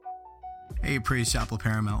Hey, Praise Chapel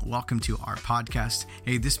Paramount. Welcome to our podcast.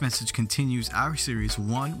 Hey, this message continues our series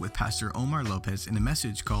 1 with Pastor Omar Lopez in a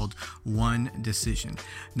message called One Decision.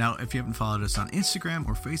 Now, if you haven't followed us on Instagram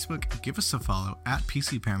or Facebook, give us a follow at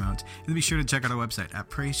PC Paramount and be sure to check out our website at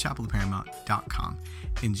praisechapelparamount.com.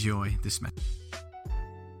 Enjoy this message.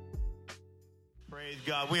 Praise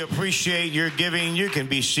God. We appreciate your giving. You can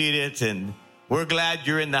be seated, and we're glad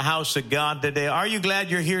you're in the house of God today. Are you glad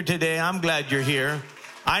you're here today? I'm glad you're here.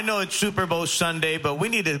 I know it's Super Bowl Sunday, but we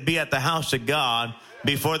need to be at the house of God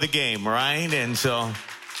before the game, right? And so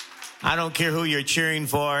I don't care who you're cheering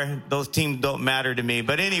for. Those teams don't matter to me.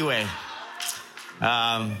 But anyway,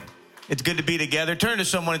 it's good to be together. Turn to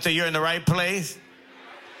someone and say, you're in the right place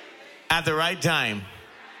at the right time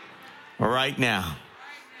right now.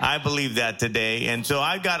 I believe that today. And so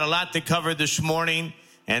I've got a lot to cover this morning.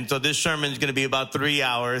 And so this sermon is going to be about 3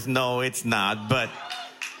 hours. No, it's not. But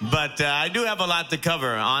I do have a lot to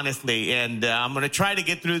cover, honestly, and I'm going to try to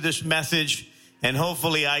get through this message, and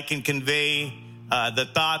hopefully I can convey the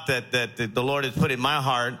thought that the Lord has put in my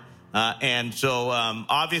heart. And so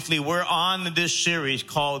obviously we're on this series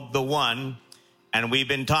called The One, and we've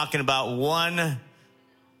been talking about one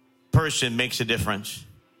person makes a difference.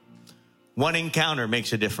 One encounter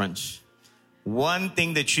makes a difference. One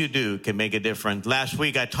thing that you do can make a difference. Last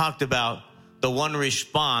week I talked about the one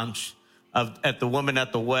response at the woman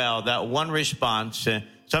at the well, that one response.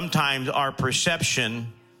 Sometimes our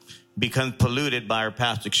perception becomes polluted by our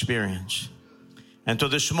past experience. And so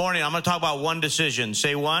this morning, I'm going to talk about one decision.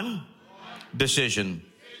 Say one decision.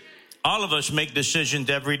 All of us make decisions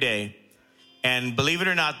every day. And believe it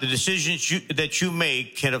or not, the decisions that you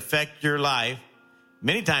make can affect your life,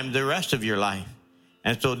 many times the rest of your life.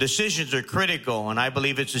 And so decisions are critical. And I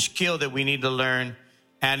believe it's a skill that we need to learn.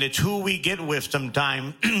 And it's who we get with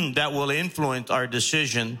sometime that will influence our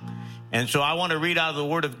decision. And so I want to read out of the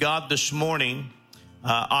Word of God this morning,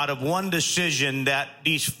 out of one decision that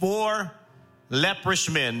these 4 leprous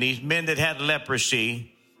men, these men that had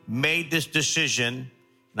leprosy, made this decision.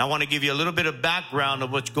 And I want to give you a little bit of background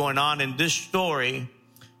of what's going on in this story,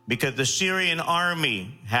 because the Syrian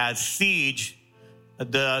army had sieged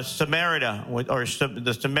the Samaria, or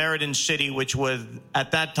the Samaritan city, which was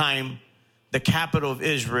at that time the capital of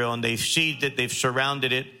Israel, and they've sieged it, they've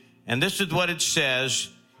surrounded it. And this is what it says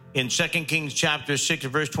in 2 Kings chapter 6,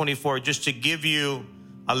 verse 24, just to give you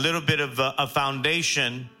a little bit of a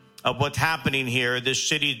foundation of what's happening here. This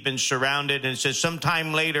city's been surrounded, and it says,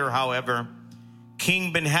 sometime later, however,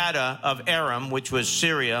 King Ben-Hadad of Aram, which was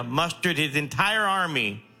Syria, mustered his entire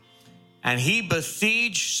army, and he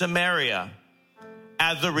besieged Samaria.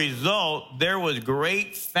 As a result, there was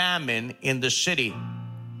great famine in the city.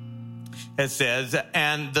 It says,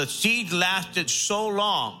 and the siege lasted so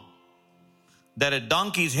long that a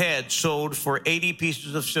donkey's head sold for 80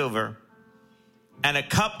 pieces of silver, and a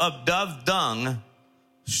cup of dove dung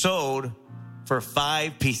sold for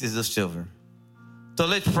 5 pieces of silver. So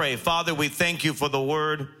let's pray. Father, we thank you for the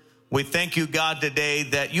word. We thank you, God, today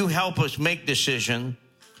that you help us make decisions.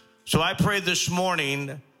 So I pray this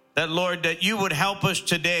morning that, Lord, that you would help us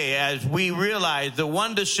today as we realize the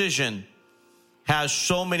one decision has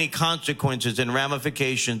so many consequences and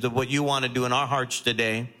ramifications of what you want to do in our hearts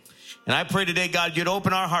today. And I pray today, God, you'd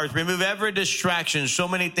open our hearts, remove every distraction, so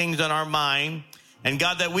many things on our mind. And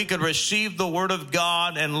God, that we could receive the word of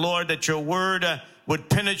God, and Lord, that your word would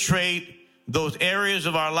penetrate those areas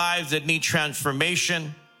of our lives that need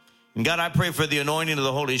transformation. And God, I pray for the anointing of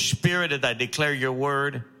the Holy Spirit as I declare your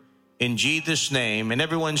word in Jesus' name. And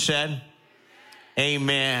everyone said,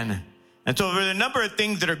 amen. And so there are a number of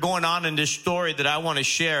things that are going on in this story that I want to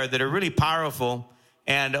share that are really powerful.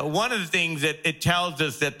 And one of the things that it tells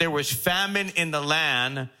us that there was famine in the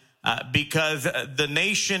land because the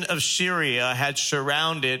nation of Syria had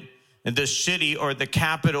surrounded the city or the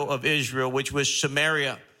capital of Israel, which was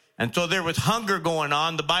Samaria. And so there was hunger going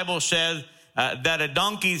on. The Bible says that a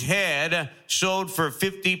donkey's head sold for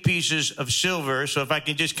 50 pieces of silver. So if I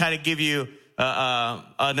can just kind of give you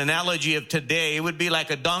an analogy of today, it would be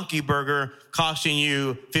like a donkey burger costing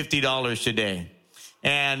you $50 today.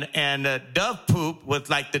 And dove poop was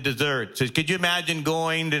like the dessert. So could you imagine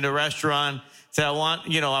going to the restaurant, say, I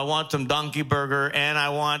want some donkey burger,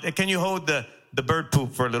 and can you hold the bird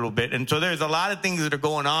poop for a little bit? And so there's a lot of things that are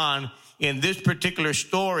going on in this particular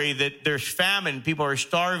story, that there's famine, people are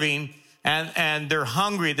starving, and they're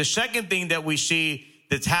hungry. The second thing that we see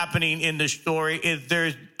that's happening in the story is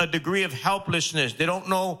there's a degree of helplessness. They don't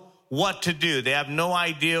know what to do. They have no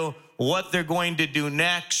idea what they're going to do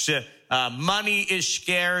next. Money is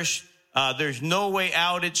scarce. There's no way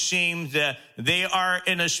out, it seems. They are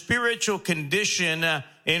in a spiritual condition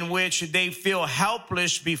in which they feel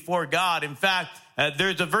helpless before God. In fact,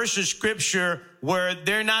 there's a verse of scripture where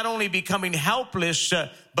they're not only becoming helpless,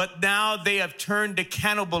 but now they have turned to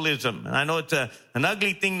cannibalism. And I know it's an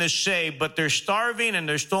ugly thing to say, but they're starving and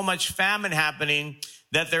there's so much famine happening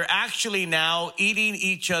that they're actually now eating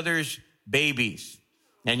each other's babies.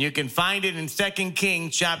 And you can find it in 2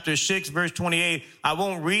 Kings chapter 6, verse 28. I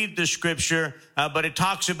won't read the scripture, but it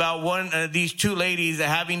talks about these two ladies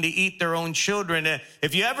having to eat their own children.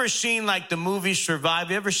 If you ever seen like the movie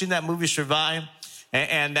Survive, you ever seen that movie Survive?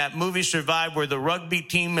 And that movie Survive where the rugby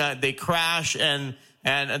team, they crash and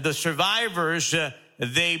the survivors,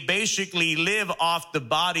 they basically live off the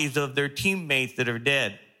bodies of their teammates that are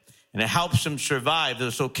dead. And it helps them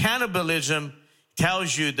survive. So cannibalism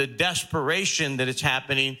tells you the desperation that is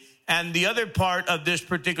happening. And the other part of this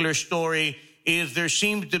particular story is there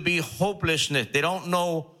seems to be hopelessness. They don't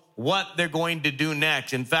know what they're going to do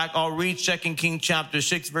next. In fact, I'll read 2 Kings chapter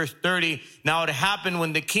 6, verse 30. Now it happened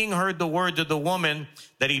when the king heard the words of the woman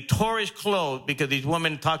that he tore his clothes, because these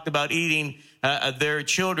women talked about eating their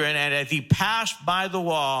children. And as he passed by the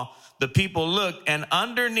wall, the people looked, and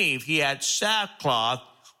underneath he had sackcloth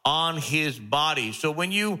on his body. So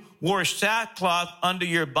when you wore sackcloth under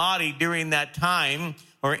your body during that time,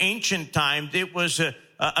 or ancient times, it was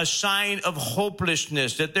a sign of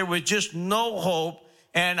hopelessness, that there was just no hope.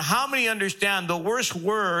 And how many understand the worst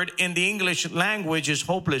word in the English language is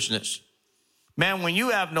hopelessness? Man, when you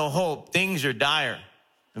have no hope, things are dire.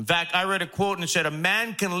 In fact, I read a quote and it said, a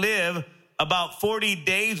man can live about 40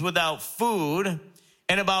 days without food,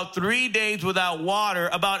 and about 3 days without water,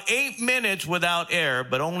 about 8 minutes without air,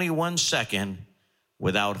 but only 1 second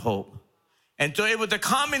without hope. And so it was a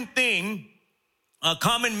common thing, a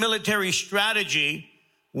common military strategy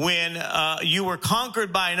when you were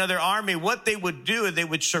conquered by another army. What they would do is they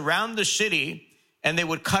would surround the city and they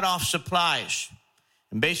would cut off supplies.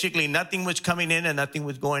 And basically nothing was coming in and nothing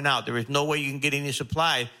was going out. There was no way you can get any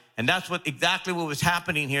supply. And that's exactly what was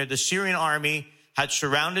happening here. The Syrian army had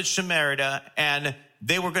surrounded Samaria, and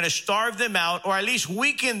they were going to starve them out, or at least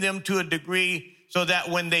weaken them to a degree so that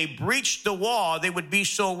when they breached the wall, they would be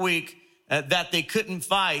so weak that they couldn't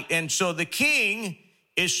fight. And so the king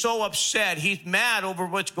is so upset. He's mad over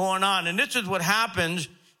what's going on. And this is what happens,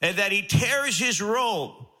 that he tears his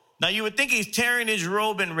robe. Now, you would think he's tearing his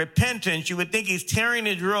robe in repentance. You would think he's tearing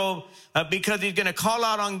his robe because he's going to call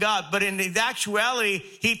out on God. But in actuality,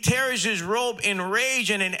 he tears his robe in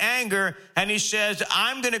rage and in anger. And he says,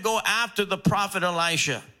 I'm going to go after the prophet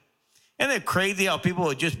Elisha. Isn't it crazy how people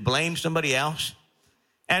would just blame somebody else?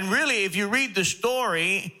 And really, if you read the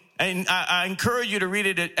story, and I encourage you to read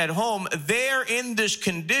it at home, they're in this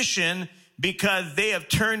condition because they have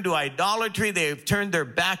turned to idolatry. They have turned their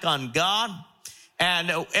back on God.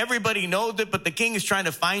 And everybody knows it, but the king is trying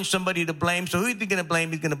to find somebody to blame. So who is he going to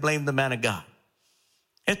blame? He's going to blame the man of God.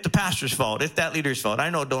 It's the pastor's fault. It's that leader's fault.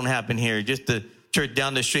 I know it don't happen here, just the church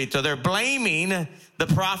down the street. So they're blaming the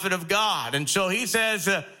prophet of God. And so he says,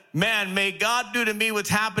 man, may God do to me what's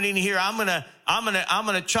happening here. I'm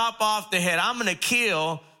gonna chop off the head. I'm going to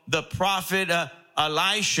kill the prophet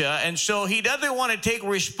Elisha. And so he doesn't want to take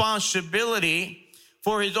responsibility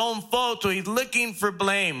for his own fault, so he's looking for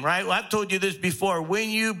blame, right? Well, I've told you this before. When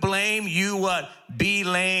you blame, you what? Be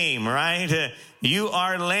lame, right? You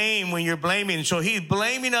are lame when you're blaming. So he's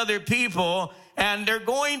blaming other people, and they're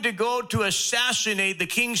going to go to assassinate. The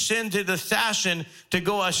king sends his assassin to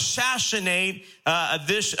go assassinate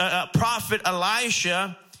this prophet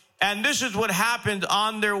Elisha. And this is what happened.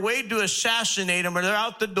 On their way to assassinate him, or they're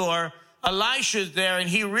out the door, Elisha's there, and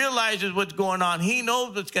he realizes what's going on. He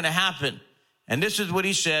knows what's going to happen. And this is what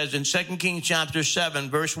he says in 2 Kings chapter 7,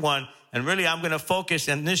 verse 1. And really, I'm going to focus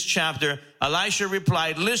in this chapter. Elisha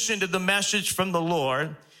replied, listen to the message from the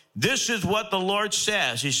Lord. This is what the Lord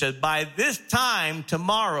says. He said, by this time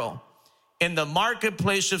tomorrow, in the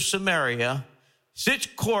marketplace of Samaria, 6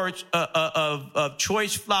 quarts of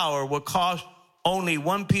choice flour will cost only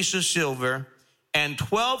 1 piece of silver, and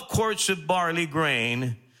 12 quarts of barley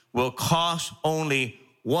grain will cost only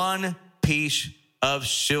 1 piece of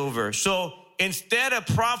silver. So instead of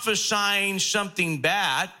prophesying something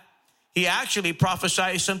bad, he actually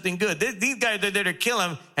prophesied something good. These guys are there to kill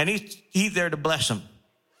him, and he's there to bless him.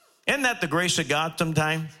 Isn't that the grace of God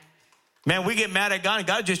sometimes? Man, we get mad at God, and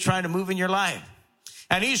God's just trying to move in your life.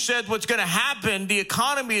 And he said what's going to happen, the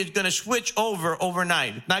economy is going to switch over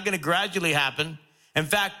overnight. It's not going to gradually happen. In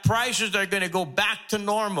fact, prices are going to go back to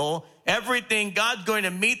normal. Everything, God's going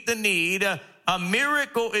to meet the need A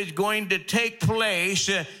miracle is going to take place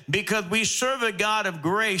because we serve a God of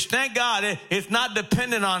grace. Thank God it's not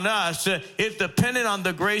dependent on us. It's dependent on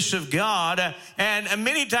the grace of God. And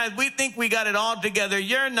many times we think we got it all together.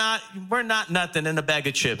 We're not nothing in a bag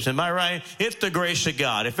of chips. Am I right? It's the grace of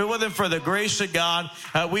God. If it wasn't for the grace of God,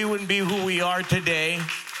 we wouldn't be who we are today.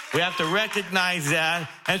 We have to recognize that.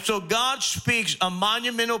 And so God speaks a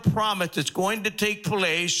monumental promise that's going to take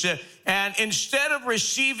place. And instead of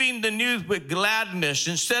receiving the news with gladness,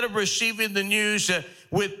 instead of receiving the news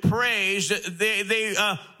with praise,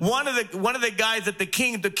 one of the guys at the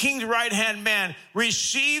king's right-hand man,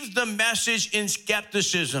 receives the message in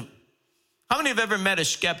skepticism. How many have ever met a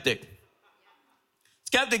skeptic?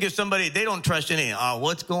 Skeptic is somebody, they don't trust anything. Oh,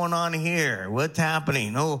 what's going on here? What's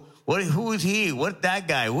happening? Oh, who is he? What that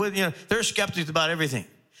guy? They're skeptics about everything.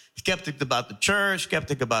 Skeptics about the church,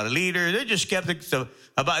 skeptic about a leader. They're just skeptics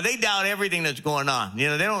they doubt everything that's going on.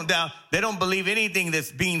 They don't believe anything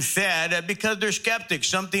that's being said because they're skeptics.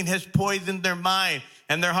 Something has poisoned their mind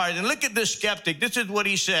and their heart. And look at this skeptic. This is what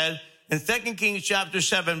he says in 2 Kings chapter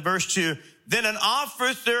 7, verse 2. Then an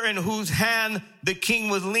officer in whose hand the king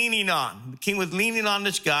was leaning on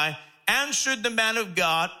this guy, answered the man of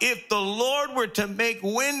God, if the Lord were to make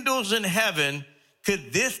windows in heaven,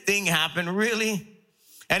 could this thing happen really?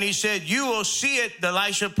 And he said, you will see it. The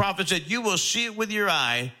Elisha prophet said, you will see it with your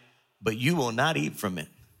eye, but you will not eat from it.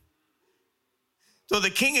 So the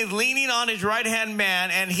king is leaning on his right-hand man,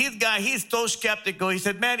 and he's so skeptical. He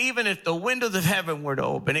said, man, even if the windows of heaven were to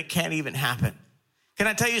open, it can't even happen. Can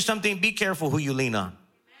I tell you something? Be careful who you lean on.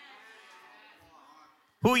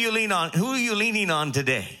 Who you lean on? Who are you leaning on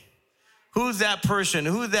today? Who's that person?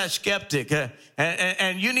 Who's that skeptic?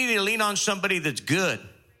 And you need to lean on somebody that's good.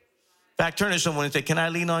 In fact, turn to someone and say, can I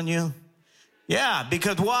lean on you? Yeah,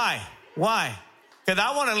 because why? Why? Because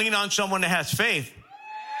I want to lean on someone that has faith.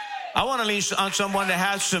 I want to lean on someone that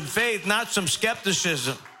has some faith, not some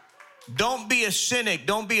skepticism. Don't be a cynic.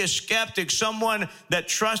 Don't be a skeptic. Someone that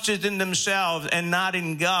trusts in themselves and not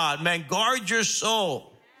in God. Man, guard your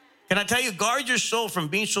soul. Can I tell you, guard your soul from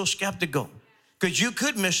being so skeptical? Because you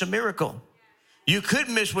could miss a miracle. You could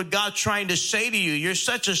miss what God's trying to say to you. You're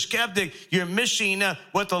such a skeptic. You're missing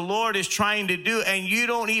what the Lord is trying to do, and you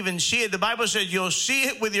don't even see it. The Bible says you'll see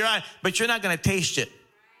it with your eye, but you're not going to taste it.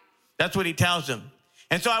 That's what he tells them.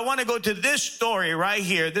 And so I want to go to this story right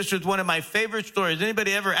here. This is one of my favorite stories.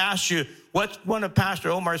 Anybody ever asked you what's one of Pastor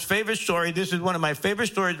Omar's favorite stories? This is one of my favorite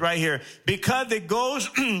stories right here because it goes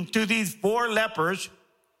to these 4 lepers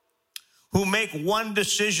who make one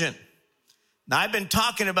decision. Now, I've been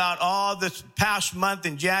talking about all this past month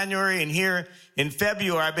in January and here in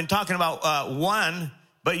February. I've been talking about one,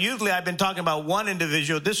 but usually I've been talking about one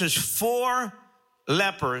individual. This is 4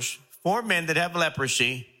 lepers, 4 men that have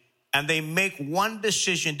leprosy, and they make one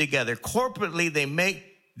decision together. Corporately, they make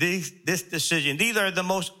this decision. These are the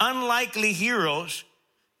most unlikely heroes,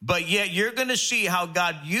 but yet you're going to see how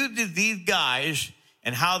God uses these guys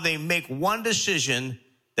and how they make one decision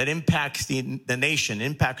that impacts the nation,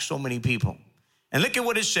 impacts so many people. And look at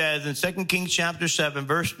what it says in 2 Kings chapter 7,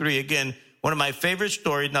 verse 3. Again, one of my favorite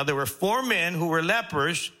stories. Now, there were 4 men who were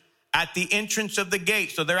lepers at the entrance of the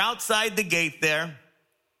gate. So they're outside the gate there.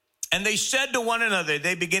 And they said to one another,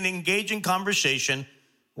 they begin to engage in conversation,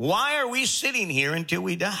 why are we sitting here until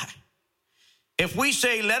we die? If we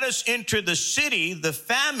say, let us enter the city, the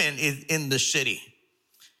famine is in the city,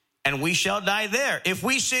 and we shall die there. If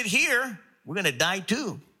we sit here, we're going to die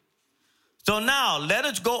too. So now let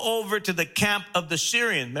us go over to the camp of the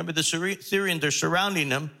Syrians. Remember, the Syrians are surrounding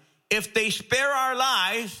them. If they spare our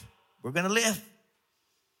lives, we're going to live.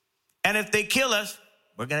 And if they kill us,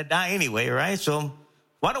 we're going to die anyway, right? So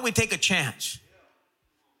why don't we take a chance?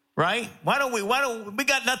 Right? We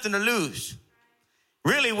got nothing to lose.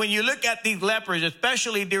 Really, when you look at these lepers,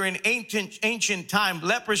 especially during ancient time,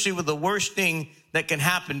 leprosy was the worst thing that can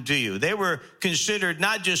happen to you. They were considered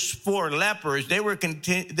not just 4 lepers, they were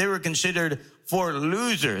considered 4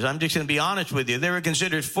 losers. I'm just going to be honest with you. They were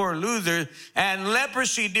considered 4 losers, and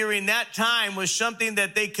leprosy during that time was something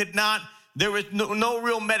that they could not, there was no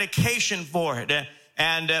real medication for it.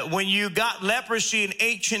 And when you got leprosy in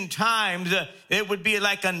ancient times, it would be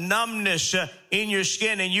like a numbness in your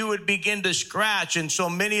skin, and you would begin to scratch. And so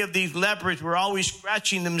many of these lepers were always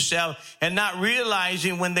scratching themselves and not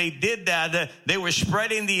realizing when they did that, they were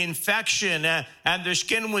spreading the infection, and their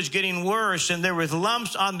skin was getting worse, and there was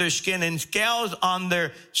lumps on their skin and scales on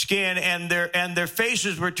their skin, and their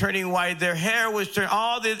faces were turning white. Their hair was turning,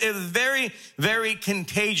 all this. It was very, very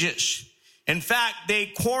contagious. In fact, they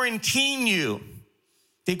quarantine you.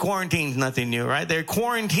 See, quarantine's nothing new, right? They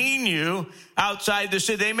quarantine you outside the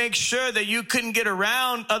city. They make sure that you couldn't get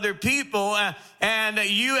around other people, and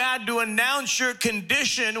you had to announce your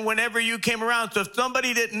condition whenever you came around. So if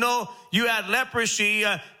somebody didn't know you had leprosy,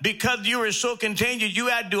 because you were so contagious, you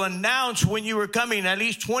had to announce when you were coming at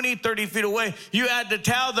least 20, 30 feet away. You had to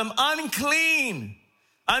tell them, unclean,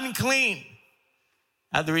 unclean.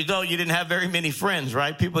 As a result, you didn't have very many friends,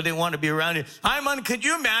 right? People didn't want to be around you. Could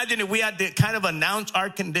you imagine if we had to kind of announce our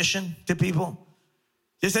condition to people?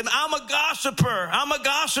 They said, I'm a gossiper. I'm a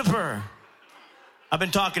gossiper. I've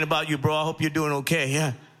been talking about you, bro. I hope you're doing okay.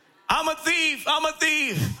 Yeah. I'm a thief. I'm a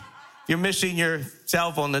thief. If you're missing your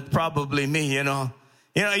cell phone, that's probably me, you know.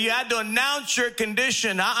 You had to announce your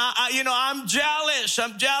condition. I'm jealous.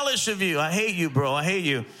 I'm jealous of you. I hate you, bro. I hate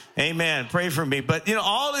you. Amen. Pray for me. But,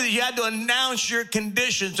 all of this, you had to announce your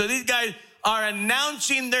condition. So these guys are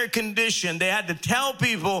announcing their condition. They had to tell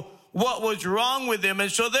people what was wrong with them.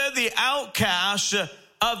 And so they're the outcasts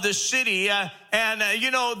of the city.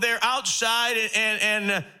 They're outside.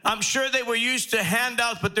 And I'm sure they were used to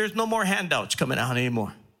handouts, but there's no more handouts coming out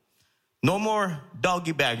anymore. No more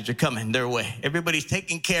doggy bags are coming their way. Everybody's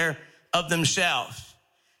taking care of themselves.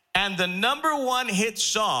 And the number one hit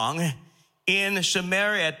song in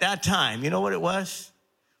Samaria at that time, you know what it was?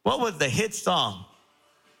 What was the hit song?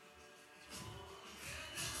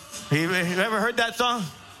 You ever heard that song?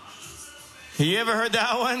 You ever heard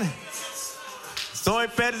that one? Soy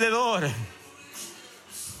perdedor.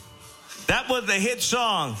 That was the hit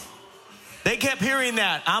song. They kept hearing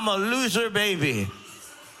that. I'm a loser, baby.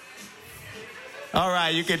 All right,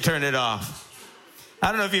 you can turn it off. I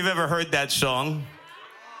don't know if you've ever heard that song.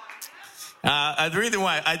 The reason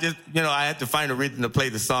why I had to find a reason to play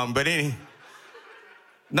the song. But a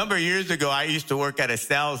number of years ago, I used to work at a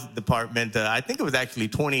sales department. I think it was actually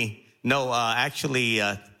 30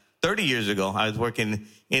 years ago. I was working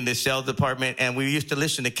in the sales department, and we used to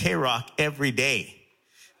listen to K-Rock every day.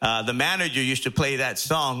 The manager used to play that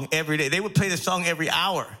song every day. They would play the song every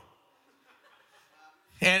hour.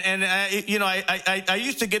 I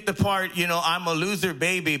used to get the part, I'm a loser,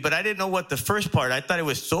 baby, but I didn't know what the first part. I thought it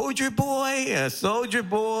was soldier boy.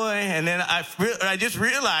 And then I just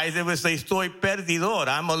realized it was soy perdidor.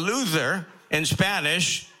 I'm a loser in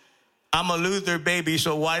Spanish. I'm a loser, baby,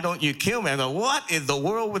 so why don't you kill me? I go, what is the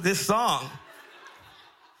world with this song?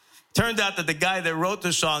 Turns out that the guy that wrote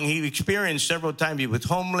the song, he experienced several times. He was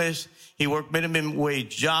homeless. He worked minimum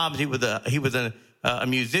wage jobs. He was a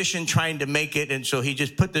musician trying to make it, and so he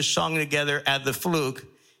just put this song together at the fluke,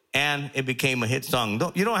 and it became a hit song.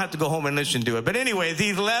 You don't have to go home and listen to it. But anyway,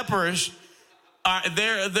 these lepers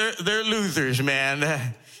they're losers, man.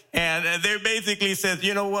 And they're basically says,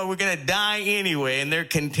 you know what, we're going to die anyway, and they're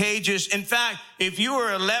contagious. In fact, if you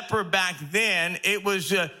were a leper back then, it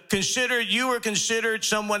was you were considered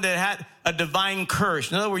someone that had a divine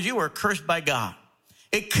curse. In other words, you were cursed by God.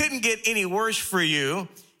 It couldn't get any worse for you.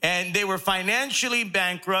 And they were financially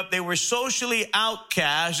bankrupt. They were socially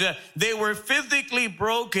outcast. They were physically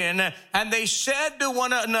broken. And they said to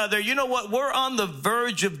one another, you know what? We're on the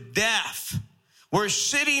verge of death. We're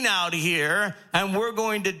sitting out here and we're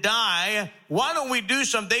going to die. Why don't we do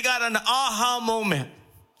something? They got an aha moment.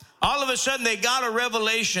 All of a sudden, they got a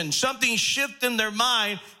revelation. Something shifted in their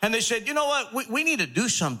mind. And they said, you know what? We need to do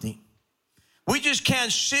something. We just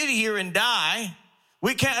can't sit here and die.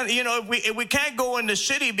 We can't, if we can't go in the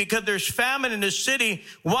city because there's famine in the city,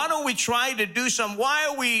 why don't we try to do something? Why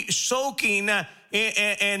are we soaking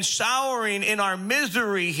and souring in our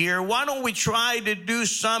misery here? Why don't we try to do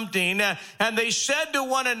something? And they said to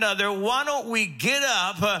one another, why don't we get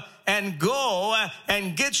up and go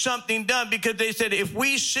and get something done? Because they said, if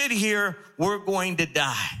we sit here, we're going to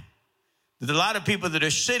die. There's a lot of people that are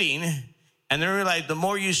sitting, and they realize the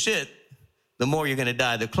more you sit, the more you're going to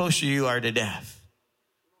die, the closer you are to death.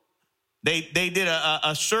 They did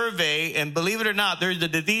a survey, and believe it or not, there's a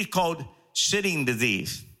disease called sitting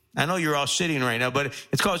disease. I know you're all sitting right now, but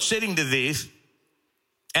it's called sitting disease.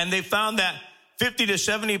 And they found that 50 to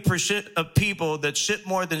 70% of people that sit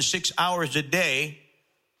more than 6 hours a day,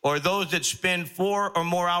 or those that spend 4 or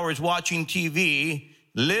more hours watching TV,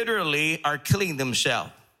 literally are killing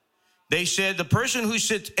themselves. They said the person who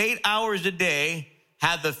sits 8 hours a day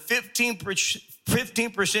had the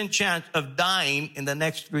 15% chance of dying in the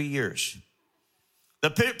next 3 years. The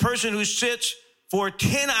person who sits for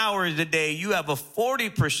 10 hours a day, you have a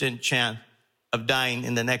 40% chance of dying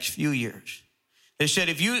in the next few years. They said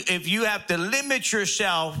if you have to limit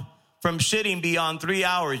yourself from sitting beyond 3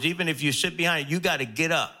 hours, even if you sit behind it, you got to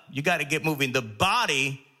get up. You got to get moving. The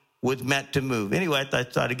body was meant to move. Anyway, I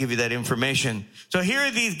thought I'd give you that information. So here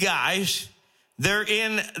are these guys. they're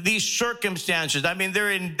in these circumstances. I mean,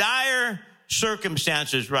 they're in dire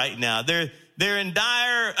circumstances right now. They're in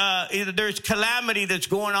dire, there's calamity that's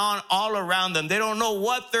going on all around them. They don't know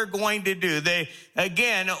what they're going to do.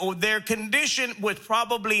 Their condition was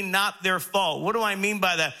probably not their fault. What do I mean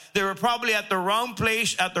by that? They were probably at the wrong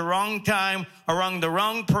place at the wrong time, around the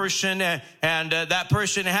wrong person, and that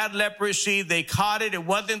person had leprosy. They caught it. It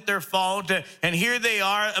wasn't their fault. And here they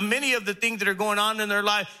are. Many of the things that are going on in their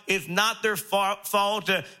life is not their fault.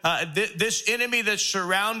 This enemy that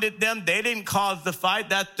surrounded them, they didn't cause the fight.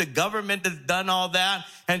 That's the government that's done all that.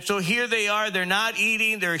 And so here they are. They're not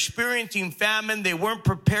eating. They're experiencing famine they weren't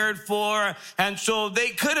prepared for. And so they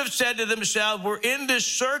could have said to themselves, we're in this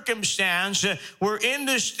circumstance. We're in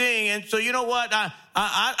this thing. And so you know what?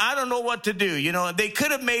 I don't know what to do. You know, they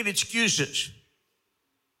could have made excuses.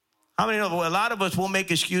 How many know? A lot of us will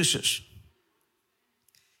make excuses.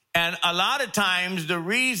 And a lot of times the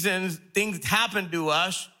reasons things happen to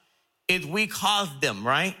us is we caused them,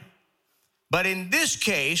 right? But in this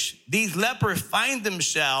case, these lepers find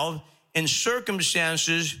themselves in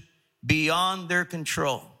circumstances beyond their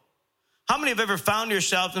control. How many have ever found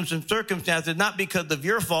yourself in some circumstances, not because of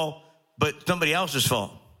your fault, but somebody else's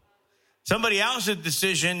fault? Somebody else's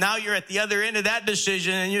decision. Now you're at the other end of that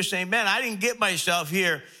decision and you're saying, man, I didn't get myself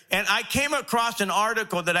here. And I came across an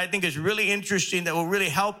article that I think is really interesting that will really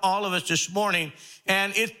help all of us this morning.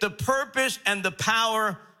 And it's the purpose and the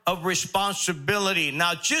power of responsibility.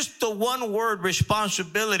 Now, just the one word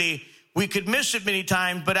responsibility, we could miss it many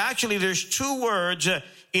times, but actually there's two words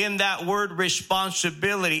in that word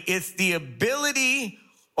responsibility. It's the ability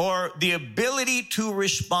to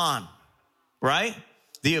respond, right?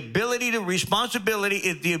 Responsibility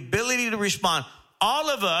is the ability to respond. All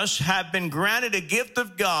of us have been granted a gift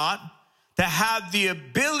of God to have the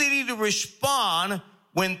ability to respond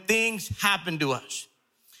when things happen to us.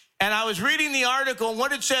 And I was reading the article, and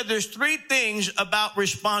what it said, there's three things about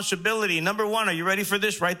responsibility. Number one, are you ready for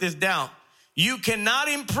this? Write this down. You cannot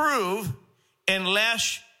improve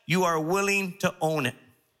unless you are willing to own it.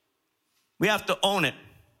 We have to own it.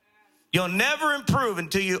 You'll never improve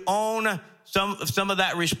until you own some of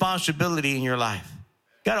that responsibility in your life.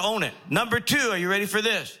 Got to own it. Number two, are you ready for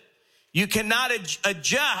this? You cannot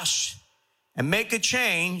adjust and make a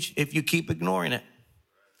change if you keep ignoring it.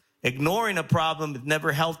 Ignoring a problem is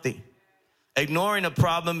never healthy. Ignoring a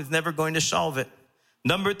problem is never going to solve it.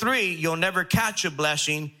 Number three, you'll never catch a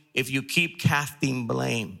blessing if you keep casting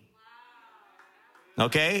blame.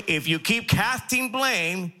 Okay? If you keep casting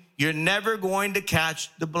blame, you're never going to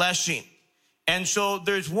catch the blessing. And so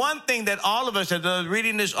there's one thing that all of us, as I was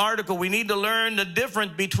reading this article, we need to learn the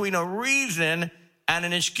difference between a reason and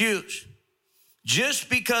an excuse. Just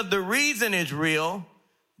because the reason is real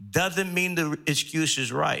doesn't mean the excuse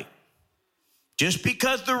is right. Just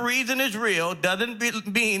because the reason is real doesn't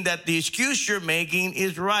mean that the excuse you're making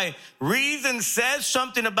is right. Reason says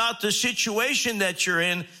something about the situation that you're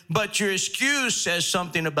in, but your excuse says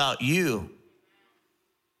something about you.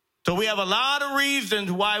 So we have a lot of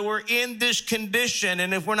reasons why we're in this condition.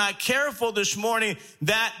 And if we're not careful this morning,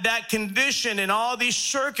 that condition and all these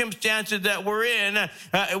circumstances that we're in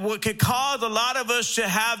could cause a lot of us to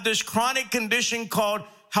have this chronic condition called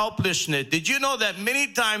helplessness. Did you know that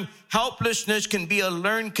many times helplessness can be a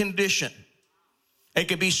learned condition? It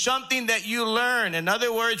could be something that you learn. In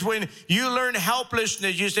other words, when you learn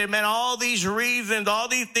helplessness, you say, man, all these reasons, all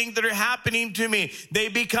these things that are happening to me, they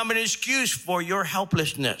become an excuse for your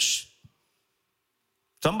helplessness.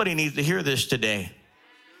 Somebody needs to hear this today.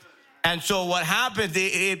 And so what happens,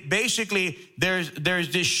 it basically, there's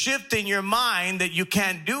this shift in your mind that you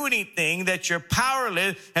can't do anything, that you're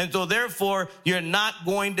powerless, and so therefore you're not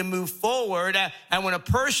going to move forward. And when a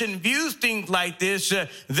person views things like this,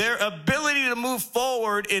 their ability to move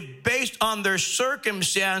forward is based on their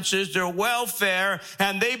circumstances, their welfare,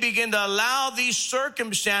 and they begin to allow these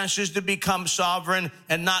circumstances to become sovereign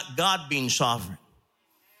and not God being sovereign.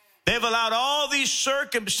 They've allowed all these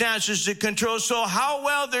circumstances to control. So how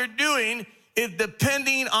well they're doing is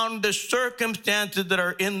depending on the circumstances that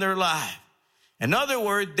are in their life. In other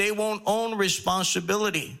words, they won't own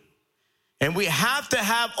responsibility. And we have to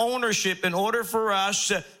have ownership in order for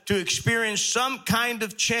us to experience some kind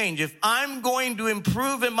of change. If I'm going to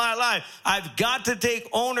improve in my life, I've got to take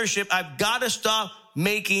ownership. I've got to stop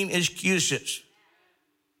making excuses.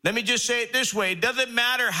 Let me just say it this way. It doesn't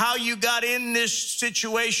matter how you got in this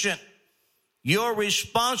situation. You're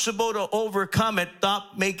responsible to overcome it.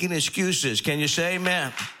 Stop making excuses. Can you say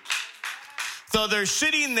amen? So they're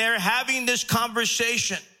sitting there having this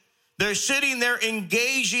conversation. they're sitting there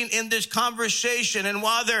engaging in this conversation. And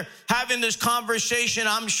while they're having this conversation,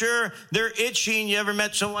 I'm sure they're itching. You ever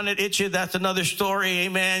met someone that itches? That's another story.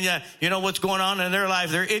 Amen. Yeah, you know what's going on in their life.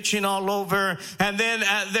 They're itching all over. And then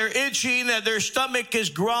they're itching. Their stomach is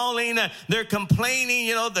growling. They're complaining.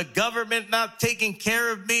 You know, the government not taking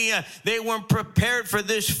care of me. They weren't prepared for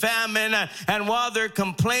this famine. And while they're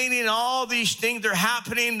complaining, all these things are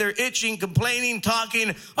happening. They're itching, complaining,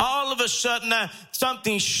 talking. All of a sudden,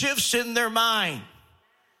 something shifts in their mind.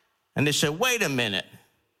 And they say, wait a minute.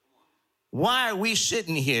 Why are we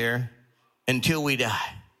sitting here until we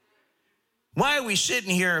die? Why are we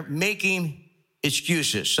sitting here making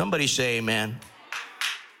excuses? Somebody say amen.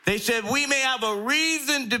 They said, we may have a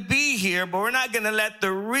reason to be here, but we're not going to let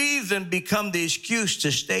the reason become the excuse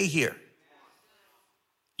to stay here.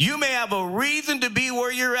 You may have a reason to be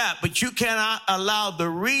where you're at, but you cannot allow the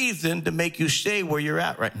reason to make you stay where you're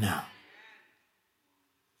at right now.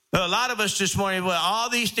 A lot of us this morning, well, all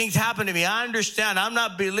these things happen to me. I understand. I'm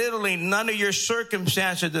not belittling none of your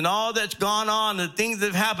circumstances and all that's gone on, the things that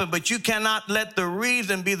have happened, but you cannot let the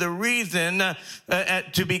reason be the reason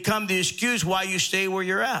to become the excuse why you stay where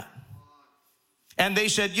you're at. And they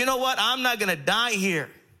said, you know what? I'm not going to die here.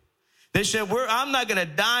 They said, I'm not going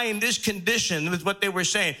to die in this condition, is what they were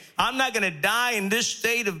saying. I'm not going to die in this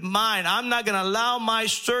state of mind. I'm not going to allow my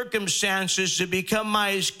circumstances to become my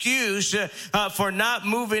excuse for not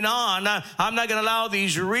moving on. I'm not going to allow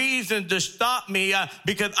these reasons to stop me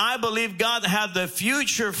because I believe God has the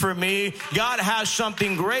future for me. God has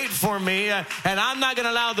something great for me. And I'm not going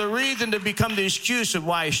to allow the reason to become the excuse of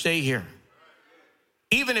why I stay here.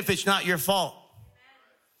 Even if it's not your fault.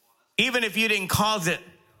 Even if you didn't cause it.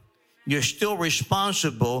 You're still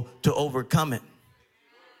responsible to overcome it.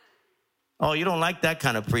 Oh, you don't like that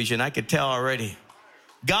kind of preaching. I could tell already.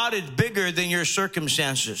 God is bigger than your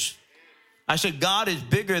circumstances. I said, God is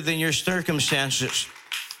bigger than your circumstances.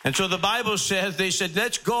 And so the Bible says, they said,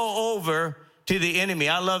 let's go over to the enemy.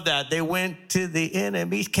 I love that. They went to the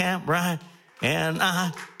enemy's camp, right? And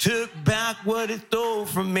I took back what it stole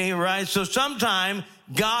from me, right? So sometime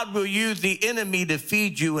God will use the enemy to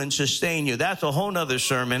feed you and sustain you. That's a whole nother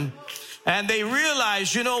sermon. And they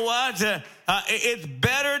realize, you know what? It's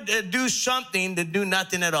better to do something than do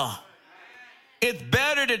nothing at all. It's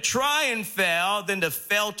better to try and fail than to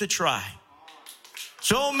fail to try.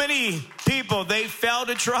 So many people, they fail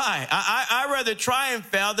to try. I rather try and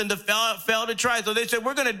fail than to fail to try. So they said,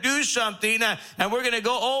 we're going to do something and we're going to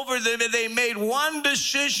go over them. They made one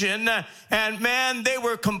decision and man, they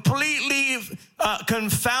were completely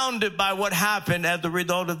confounded by what happened as the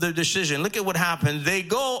result of their decision. Look at what happened. They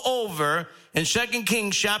go over in 2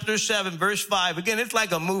 Kings chapter 7, verse 5. Again, it's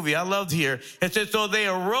like a movie. I loved here. It says, so they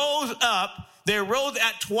arose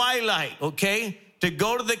at twilight, okay, to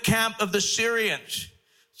go to the camp of the Syrians.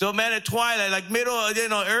 So, man, at twilight, like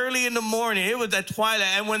early in the morning, it was at twilight.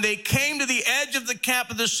 And when they came to the edge of the camp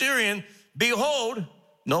of the Syrian, behold,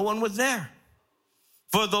 no one was there.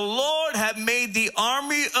 For the Lord had made the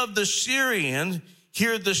army of the Syrians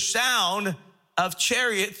hear the sound of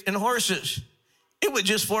chariots and horses. It was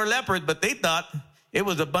just 4 lepers, but they thought it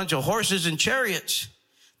was a bunch of horses and chariots.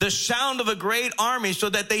 The sound of a great army, so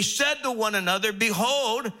that they said to one another,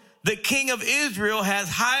 behold, the king of Israel has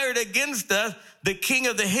hired against us the king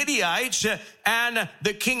of the Hittites and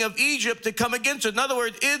the king of Egypt to come against us. In other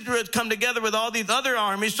words, Israel had come together with all these other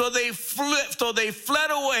armies, so they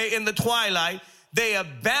fled away in the twilight. They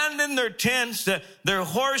abandoned their tents, their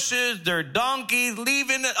horses, their donkeys,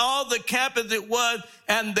 leaving all the camp as it was,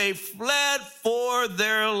 and they fled for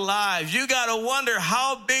their lives. You got to wonder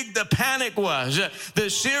how big the panic was. The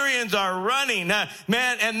Syrians are running,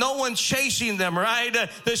 man, and no one's chasing them, right?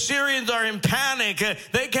 The Syrians are in panic.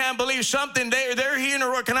 They can't believe something. They're hearing a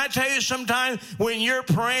roar. Can I tell you, sometimes when you're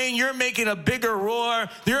praying, you're making a bigger roar.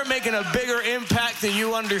 You're making a bigger impact than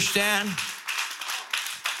you understand.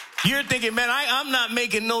 You're thinking, man, I'm not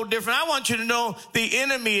making no difference. I want you to know the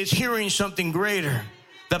enemy is hearing something greater.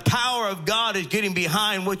 The power of God is getting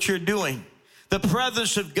behind what you're doing. The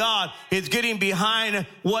presence of God is getting behind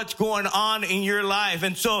what's going on in your life.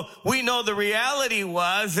 And so we know the reality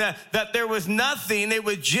was that there was nothing. It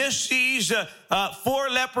was just these 4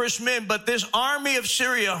 leprous men. But this army of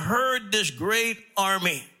Syria heard this great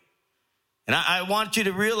army. And I want you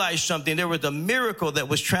to realize something. There was a miracle that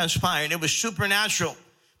was transpiring. It was supernatural.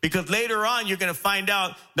 Because later on, you're going to find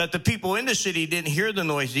out that the people in the city didn't hear the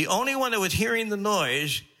noise. The only one that was hearing the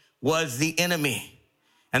noise was the enemy.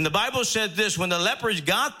 And the Bible says this, when the lepers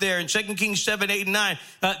got there in 2 Kings 7, 8, and 9,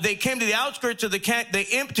 they came to the outskirts of the camp. They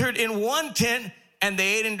entered in one tent and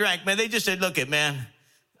they ate and drank. Man, they just said, look it, man,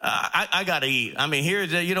 I got to eat. I mean,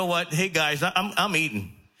 here's, you know what? Hey, guys, I'm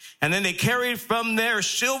eating. And then they carried from there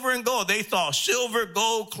silver and gold. They saw silver,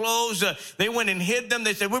 gold, clothes. They went and hid them.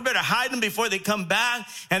 They said, we better hide them before they come back.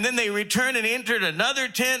 And then they returned and entered another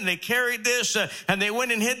tent, and they carried this, and they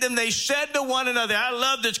went and hid them. They said to one another, I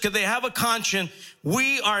love this because they have a conscience,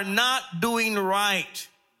 we are not doing right.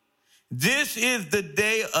 This is the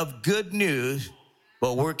day of good news,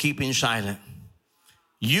 but we're keeping silent.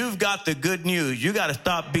 You've got the good news. You got to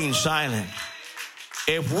stop being silent.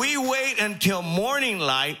 If we wait until morning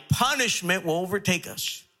light, punishment will overtake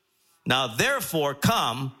us. Now, therefore,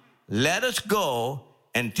 come, let us go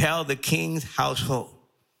and tell the king's household.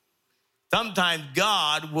 Sometimes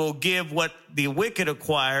God will give what the wicked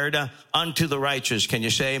acquired unto the righteous. Can you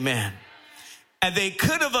say amen? And they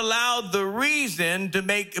could have allowed the reason to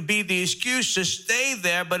be the excuse to stay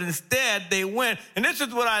there, but instead they went. And this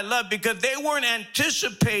is what I love, because they weren't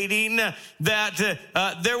anticipating that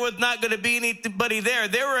there was not going to be anybody there.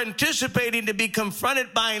 They were anticipating to be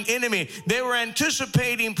confronted by an enemy. They were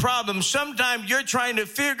anticipating problems. Sometimes you're trying to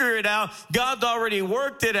figure it out. God's already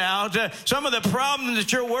worked it out. Some of the problems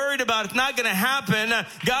that you're worried about, it's not going to happen.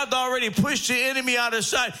 God's already pushed the enemy out of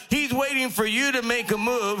sight. He's waiting for you to make a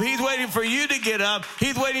move. He's waiting for you to get up.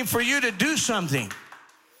 He's waiting for you to do something.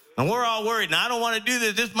 And we're all worried. Now, I don't want to do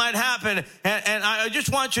this. This might happen. And I just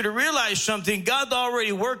want you to realize something. God's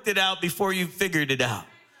already worked it out before you figured it out.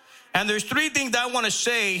 And there's 3 things I want to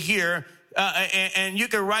say here, and you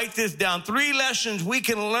can write this down. 3 lessons we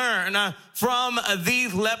can learn from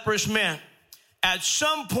these leprous men. At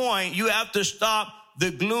some point, you have to stop the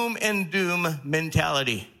gloom and doom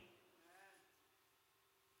mentality.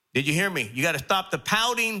 Did you hear me? You got to stop the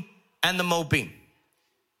pouting and the moping.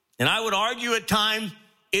 And I would argue at times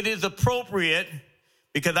it is appropriate,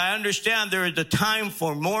 because I understand there is a time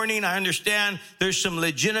for mourning. I understand there's some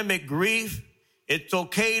legitimate grief. It's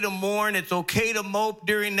okay to mourn. It's okay to mope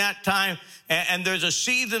during that time. And there's a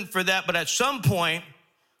season for that. But at some point,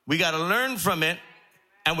 we got to learn from it,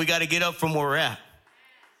 and we got to get up from where we're at.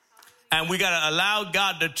 And we got to allow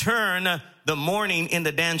God to turn the mourning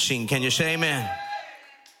into dancing. Can you say amen?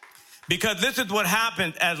 Because this is what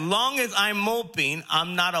happens. As long as I'm moping,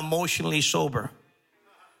 I'm not emotionally sober.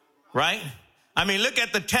 Right? I mean, look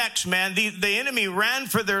at the text, man. The enemy ran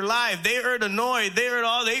for their life. They heard annoyed.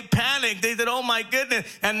 They panicked. They said, oh my goodness.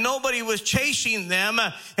 And nobody was chasing them.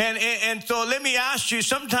 And so let me ask you,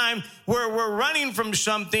 sometimes we're running from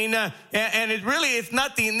something, and it's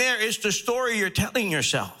nothing there. It's the story you're telling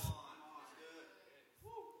yourself.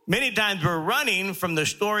 Many times we're running from the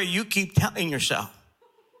story you keep telling yourself.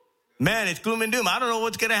 Man, it's gloom and doom. I don't know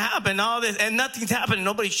what's going to happen. All this, and nothing's happening.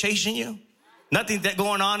 Nobody's chasing you. Nothing's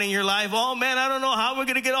going on in your life. Oh, man, I don't know how we're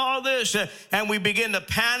going to get all this. And we begin to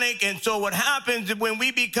panic. And so what happens is when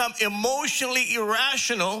we become emotionally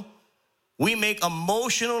irrational, we make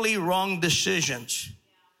emotionally wrong decisions.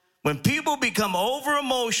 When people become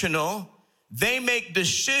over-emotional, they make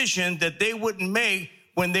decisions that they wouldn't make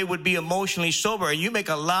when they would be emotionally sober. And you make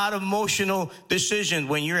a lot of emotional decisions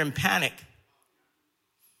when you're in panic.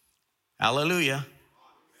 Hallelujah.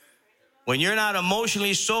 When you're not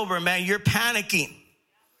emotionally sober, man, you're panicking.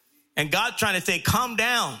 And God's trying to say, calm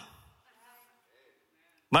down.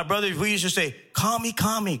 My brothers, we used to say, calm me,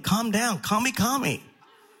 calm down, calm me.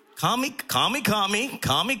 Calm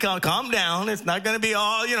down. It's not going to be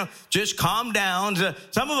all, just calm down.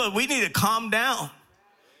 Some of us, we need to calm down.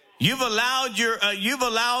 You've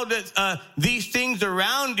allowed these things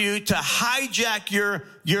around you to hijack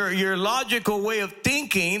your logical way of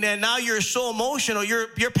thinking, and now you're so emotional, you're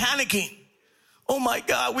panicking. Oh my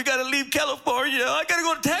God, we got to leave California. I got to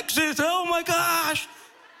go to Texas. Oh my gosh,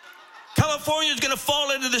 California's going to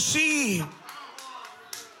fall into the sea.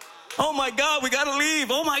 Oh my God, we got to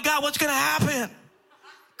leave. Oh my God, what's going to happen?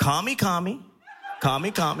 Calm me.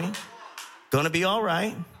 Going to be all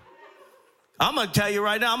right. I'm going to tell you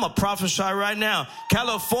right now, I'm going to prophesy right now.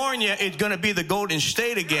 California is going to be the Golden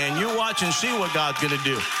State again. You watch and see what God's going to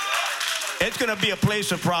do. It's going to be a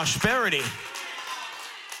place of prosperity.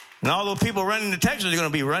 And all those people running to Texas are going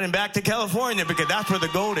to be running back to California because that's where the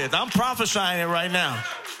gold is. I'm prophesying it right now.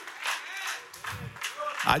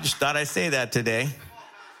 I just thought I'd say that today.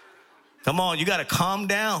 Come on, you got to calm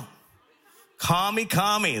down. Calm me.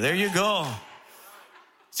 There you go.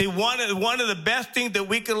 See, one of the best things that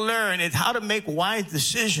we can learn is how to make wise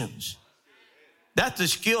decisions. That's a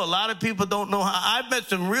skill a lot of people don't know how. I've met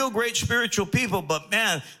some real great spiritual people, but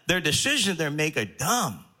man, their decisions they make are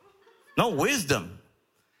dumb. No wisdom.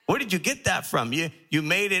 Where did you get that from? You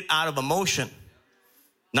made it out of emotion,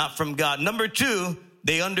 not from God. Number 2,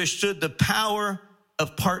 they understood the power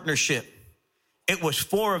of partnership. It was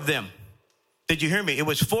 4 of them. Did you hear me? It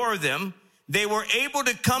was 4 of them. They were able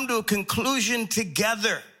to come to a conclusion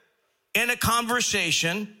together. in a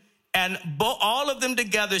conversation, and all of them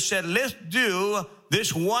together said, let's do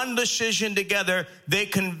this one decision together. They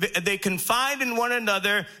confide in one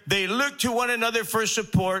another. They look to one another for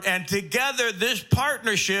support. And together, this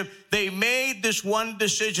partnership, they made this one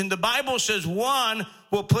decision. The Bible says 1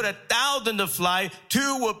 will put 1,000 to flight.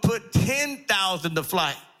 2 will put 10,000 to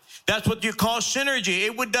flight. That's what you call synergy.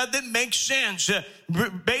 It doesn't make sense.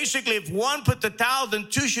 Basically, if 1 put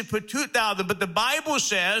 1,000, 2 should put 2,000. But the Bible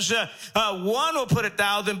says 1 will put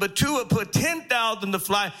 1,000, but 2 will put 10,000 to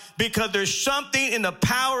fly, because there's something in the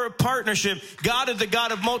power of partnership. God is the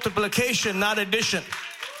God of multiplication, not addition.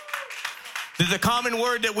 The common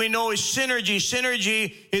word that we know is synergy.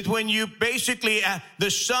 Synergy is when you basically,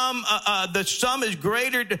 the sum is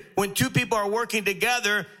greater when 2 people are working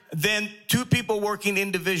together than 2 people working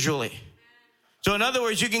individually. So in other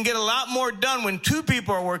words, you can get a lot more done when 2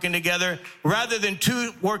 people are working together rather than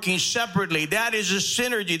 2 working separately. That is a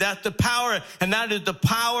synergy. That's the power, and that is the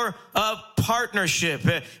power of partnership.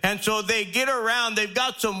 And so they get around. They've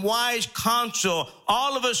got some wise counsel.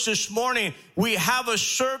 All of us this morning, we have a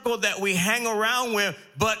circle that we hang around with,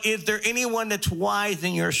 but is there anyone that's wise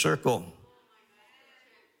in your circle?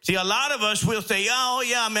 See, a lot of us will say, oh,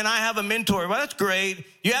 yeah, man, I have a mentor. Well, that's great.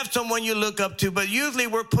 You have someone you look up to, but usually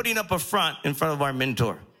we're putting up a front in front of our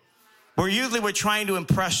mentor. We're trying to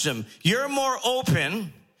impress them. You're more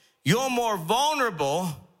open. You're more vulnerable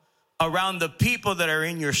around the people that are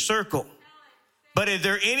in your circle. But is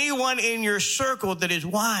there anyone in your circle that is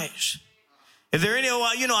wise? Is there anyone,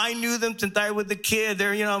 I knew them since I was a kid.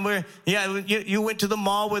 You went to the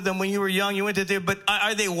mall with them when you were young. You went to there, but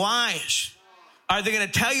are they wise? Are they going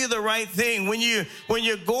to tell you the right thing? When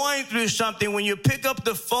you're going through something, when you pick up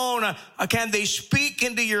the phone, can they speak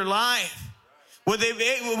into your life?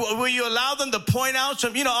 Will you allow them to point out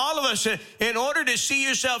some? All of us, in order to see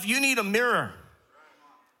yourself, you need a mirror.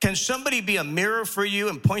 Can somebody be a mirror for you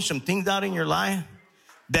and point some things out in your life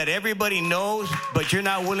that everybody knows, but you're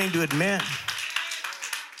not willing to admit?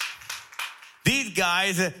 These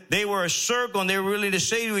guys, they were a circle, and they were willing to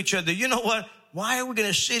say to each other, you know what? Why are we going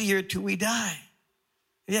to sit here till we die?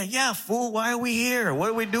 Yeah, fool, why are we here? What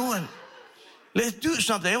are we doing? Let's do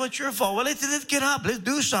something. What's your fault? Well, let's get up. Let's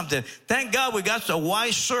do something. Thank God we got a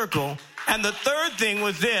wise circle. And the third thing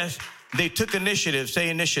was this. They took initiative. Say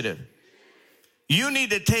initiative. You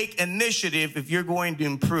need to take initiative if you're going to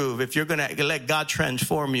improve, if you're going to let God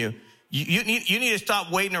transform you. You need to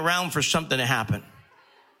stop waiting around for something to happen.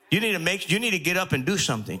 You need to get up and do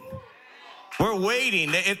something. We're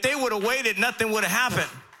waiting. If they would have waited, nothing would have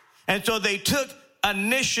happened. And so they took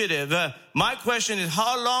initiative. My question is,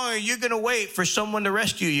 how long are you going to wait for someone to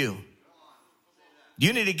rescue you?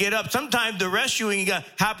 You need to get up. Sometimes the rescuing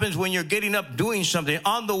happens when you're getting up doing something.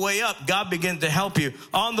 On the way up, God begins to help you.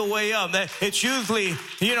 On the way up, it's usually,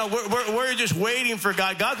 we're just waiting for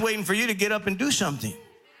God. God's waiting for you to get up and do something.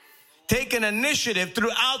 Take an initiative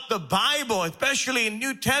throughout the Bible, especially in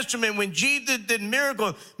New Testament. When Jesus did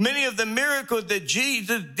miracles, many of the miracles that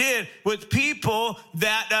Jesus did with people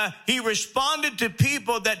that he responded to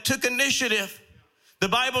people that took initiative. The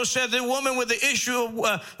Bible says the woman with the issue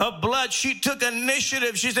of blood, she took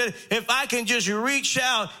initiative. She said, if I can just reach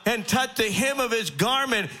out and touch the hem of his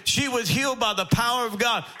garment, she was healed by the power of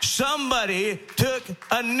God. Somebody took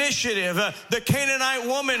initiative. The Canaanite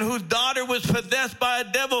woman whose daughter was possessed by a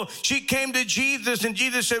devil, she came to Jesus, and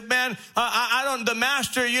Jesus said, man, the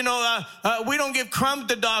master, we don't give crumbs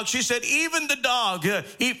to dogs. She said, even the dog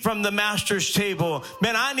eat from the master's table.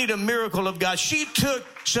 Man, I need a miracle of God. She took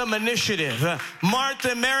some initiative.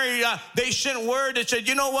 Martha and Mary, they sent word that said,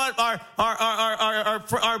 you know what,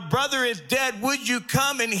 our brother is dead. Would you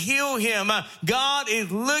come and heal him? God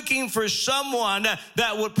is looking for someone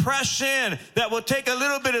that would press in, that will take a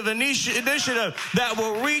little bit of initiative, that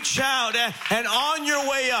will reach out, and on your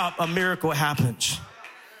way up, a miracle happens.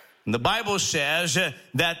 And the Bible says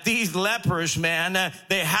that these lepers, man,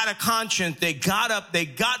 they had a conscience. They got up, they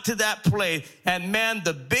got to that place, and man,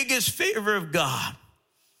 the biggest favor of God.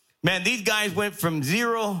 Man, these guys went from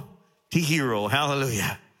zero to hero.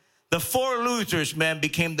 Hallelujah. The 4 losers, man,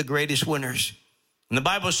 became the greatest winners. And the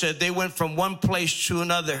Bible said they went from one place to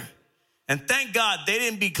another. And thank God they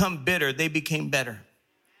didn't become bitter. They became better.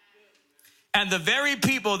 And the very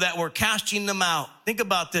people that were casting them out, think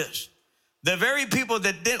about this. The very people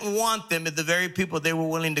that didn't want them are the very people they were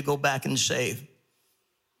willing to go back and save.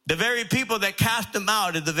 The very people that cast them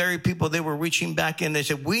out are the very people they were reaching back in. They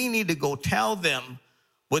said, we need to go tell them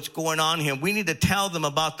what's going on here. We need to tell them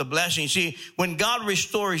about the blessing. See, when God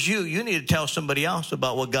restores you, you need to tell somebody else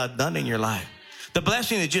about what God's done in your life. The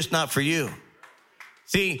blessing is just not for you.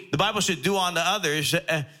 See, the Bible said do unto others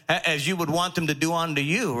as you would want them to do unto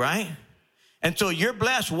you, right? And so you're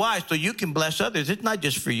blessed. Why? So you can bless others. It's not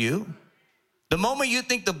just for you. The moment you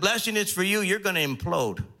think the blessing is for you, you're going to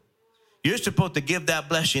implode. You're supposed to give that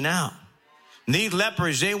blessing out. And these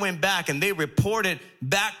lepers, they went back and they reported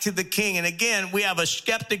back to the king. And again, we have a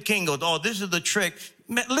skeptic king goes, oh, this is the trick.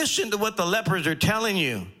 Man, listen to what the lepers are telling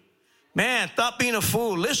you. Man, stop being a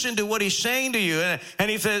fool. Listen to what he's saying to you.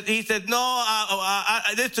 And he said, no,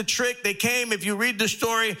 it's a trick. They came, if you read the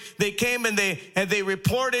story, they came and they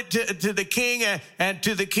reported to the king and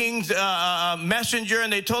to the king's messenger.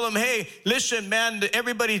 And they told him, hey, listen, man,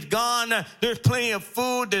 everybody's gone. There's plenty of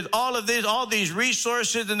food. There's all of this, all these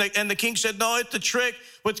resources. And the king said, no, it's a trick.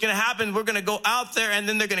 What's going to happen, we're going to go out there and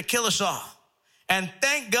then they're going to kill us all. And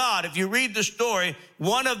thank God, if you read the story,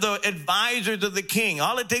 one of the advisors of the king,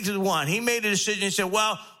 all it takes is one. He made a decision. He said,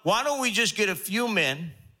 well, why don't we just get a few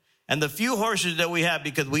men and the few horses that we have,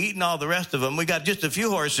 because we eaten all the rest of them. We got just a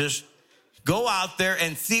few horses. Go out there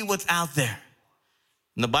and see what's out there.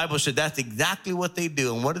 And the Bible said that's exactly what they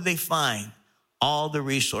do. And what do they find? All the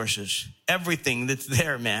resources, everything that's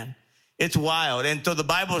there, man. It's wild. And so the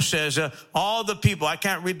Bible says all the people, I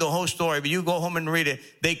can't read the whole story, but you go home and read it.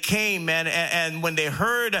 They came, man, and when they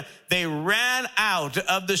heard, they ran out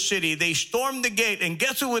of the city. They stormed the gate. And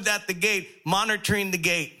guess who was at the gate monitoring the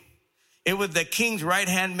gate? It was the king's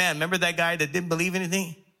right-hand man. Remember that guy that didn't believe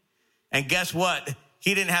anything? And guess what?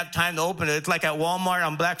 He didn't have time to open it. It's like at Walmart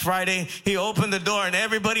on Black Friday. He opened the door and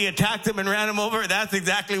everybody attacked him and ran him over. That's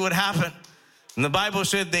exactly what happened. And the Bible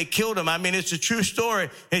said they killed him. I mean, it's a true story.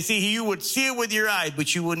 And see, you would see it with your eyes,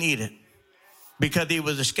 but you wouldn't eat it because he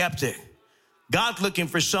was a skeptic. God's looking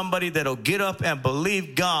for somebody that'll get up and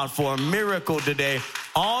believe God for a miracle today.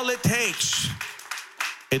 All it takes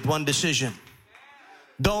is one decision.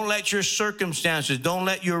 Don't let your circumstances, don't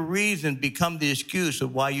let your reason become the excuse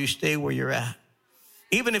of why you stay where you're at.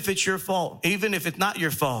 Even if it's your fault, even if it's not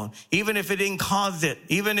your fault, even if it didn't cause it,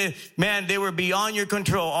 even if, man, they were beyond your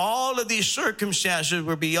control. All of these circumstances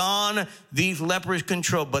were beyond these lepers'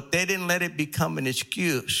 control, but they didn't let it become an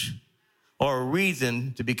excuse or a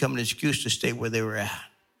reason to become an excuse to stay where they were at.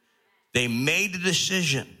 They made the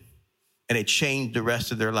decision and it changed the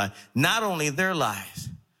rest of their life. Not only their lives,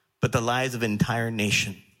 but the lives of an entire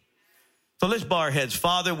nation. So let's bow our heads.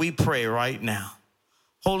 Father, we pray right now.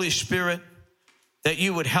 Holy Spirit, that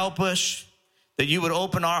you would help us, that you would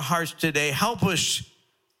open our hearts today. Help us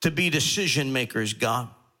to be decision makers, God.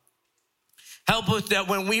 Help us that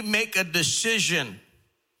when we make a decision,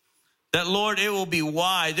 that, Lord, it will be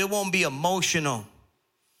wise. It won't be emotional.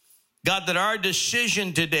 God, that our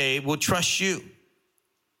decision today will trust you.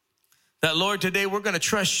 That, Lord, today we're going to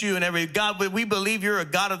trust you in every, God, we believe you're a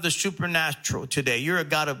God of the supernatural today. You're a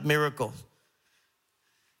God of miracles.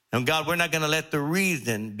 And God, we're not going to let the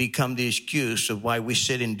reason become the excuse of why we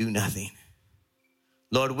sit and do nothing.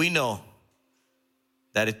 Lord, we know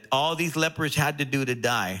that all these lepers had to do to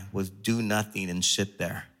die was do nothing and sit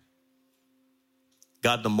there.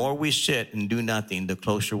 God, the more we sit and do nothing, the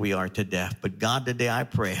closer we are to death. But God, today I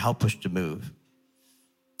pray, help us to move.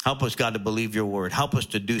 Help us, God, to believe your word. Help us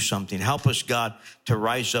to do something. Help us, God, to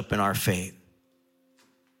rise up in our faith.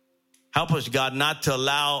 Help us, God, not to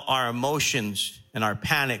allow our emotions and our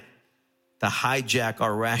panic to hijack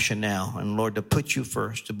our rationale. And Lord, to put you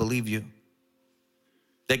first, to believe you.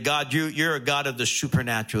 That God, you're a God of the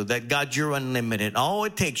supernatural. That God, you're unlimited. All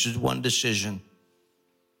it takes is one decision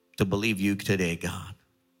to believe you today, God.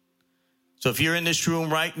 So if you're in this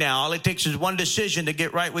room right now, all it takes is one decision to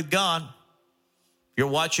get right with God. If you're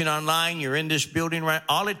watching online, you're in this building, right?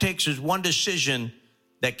 All it takes is one decision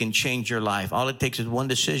that can change your life. All it takes is one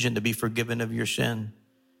decision to be forgiven of your sin.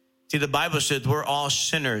 See, the Bible says we're all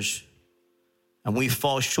sinners and we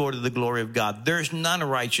fall short of the glory of God. There's none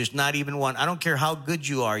righteous, not even one. I don't care how good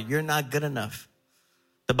you are. You're not good enough.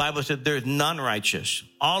 The Bible said there's none righteous.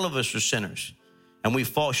 All of us are sinners and we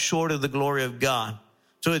fall short of the glory of God.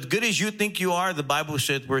 So as good as you think you are, the Bible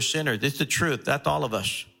says we're sinners. It's the truth. That's all of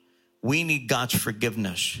us. We need God's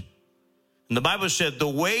forgiveness. And the Bible said the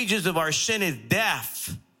wages of our sin is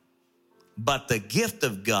death, but the gift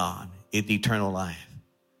of God is eternal life.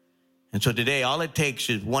 And so today, all it takes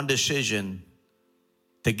is one decision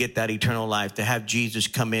to get that eternal life, to have Jesus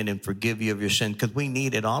come in and forgive you of your sin, because we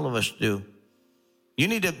need it. All of us do. You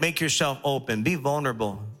need to make yourself open. Be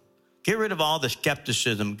vulnerable. Get rid of all the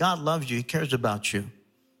skepticism. God loves you. He cares about you.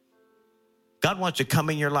 God wants to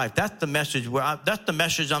come in your life. That's the message. That's the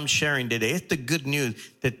message I'm sharing today. It's the good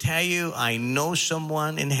news to tell you I know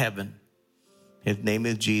someone in heaven. His name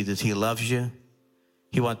is Jesus. He loves you.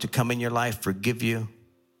 He wants to come in your life, forgive you.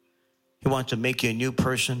 He wants to make you a new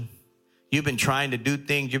person. You've been trying to do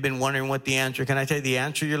things. You've been wondering what the answer. Can I tell you the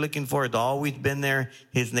answer you're looking for? It's always been there.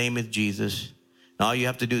 His name is Jesus. And all you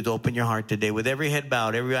have to do is open your heart today with every head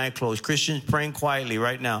bowed, every eye closed. Christians praying quietly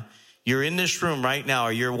right now. You're in this room right now,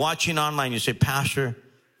 or you're watching online. You say, Pastor,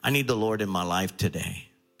 I need the Lord in my life today.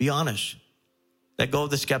 Be honest. Let go of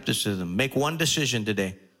the skepticism. Make one decision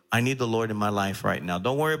today. I need the Lord in my life right now.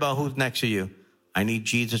 Don't worry about who's next to you. I need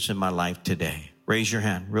Jesus in my life today. Raise your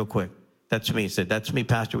hand real quick. That's me. Say, that's me,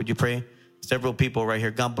 Pastor. Would you pray? Several people right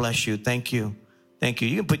here. God bless you. Thank you. Thank you.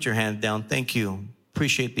 You can put your hand down. Thank you.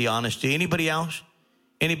 Appreciate the honesty. Anybody else?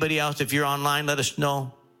 Anybody else? If you're online, let us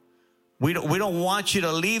know. We don't want you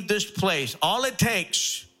to leave this place. All it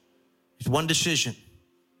takes is one decision.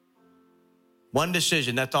 One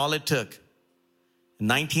decision. That's all it took. In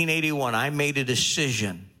 1981, I made a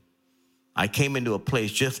decision. I came into a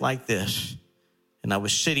place just like this, and I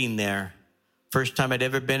was sitting there. First time I'd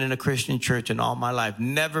ever been in a Christian church in all my life.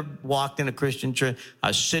 Never walked in a Christian church. I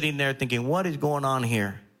was sitting there thinking, what is going on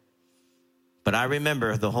here? But I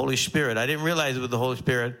remember the Holy Spirit. I didn't realize it was the Holy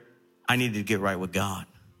Spirit. I needed to get right with God.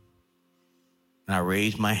 And I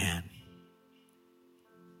raised my hand.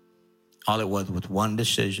 All it was one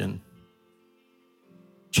decision.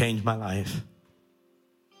 Changed my life.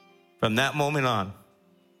 From that moment on,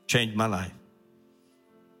 changed my life.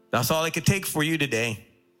 That's all it could take for you today.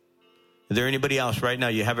 Is there anybody else right now?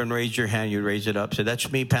 You haven't raised your hand. You raise it up. Say,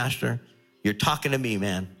 that's me, Pastor. You're talking to me,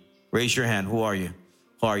 man. Raise your hand. Who are you?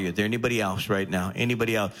 Who are you? Is there anybody else right now?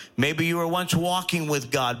 Anybody else? Maybe you were once walking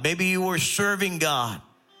with God. Maybe you were serving God.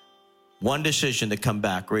 One decision to come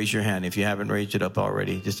back. Raise your hand if you haven't raised it up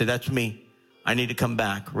already. Just say, that's me. I need to come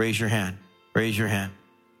back. Raise your hand. Raise your hand.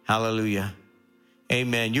 Hallelujah.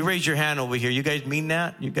 Amen. You raise your hand over here. You guys mean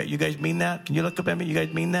that? You guys mean that? Can you look up at me? You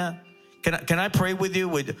guys mean that? Can I pray with you?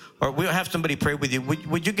 Or we'll have somebody pray with you.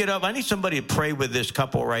 Would you get up? I need somebody to pray with this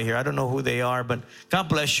couple right here. I don't know who they are, but God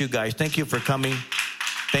bless you guys. Thank you for coming.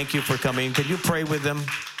 Thank you for coming. Could you pray with them?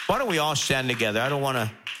 Why don't we all stand together? I'm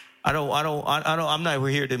not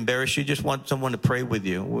here to embarrass you. Just want someone to pray with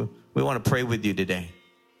you. We want to pray with you today.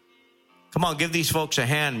 Come on, give these folks a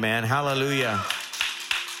hand, man. Hallelujah.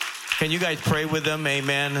 Can you guys pray with them?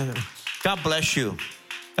 Amen. God bless you.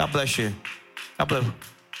 God bless you. God bless you.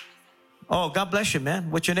 Oh, God bless you, man.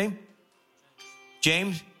 What's your name?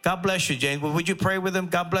 James. God bless you, James. Well, would you pray with them?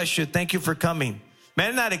 God bless you. Thank you for coming. Man,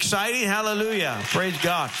 isn't that exciting? Hallelujah. Praise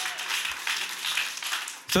God.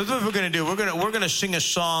 So this is what we're going to do. We're going to sing a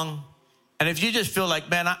song. And if you just feel like,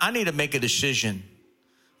 man, I need to make a decision.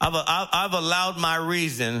 I've allowed my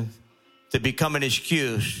reason to become an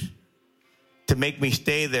excuse to make me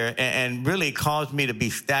stay there and really cause me to be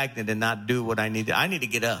stagnant and not do what I need to. I need to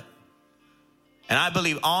get up. And I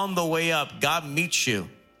believe on the way up, God meets you.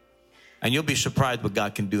 And you'll be surprised what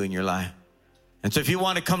God can do in your life. And so if you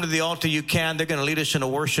want to come to the altar, you can. They're going to lead us in a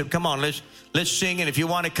worship. Come on, let's sing. And if you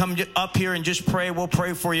want to come up here and just pray, we'll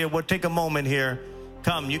pray for you. We'll take a moment here.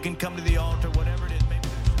 Come, you can come to the altar, whatever it is.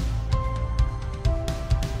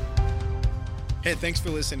 Hey, thanks for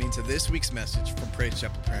listening to this week's message from Praise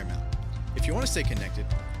Chapel Paramount. If you want to stay connected,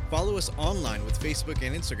 follow us online with Facebook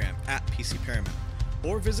and Instagram at PC Paramount,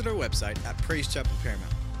 or visit our website at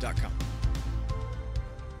praisechapelparamount.com.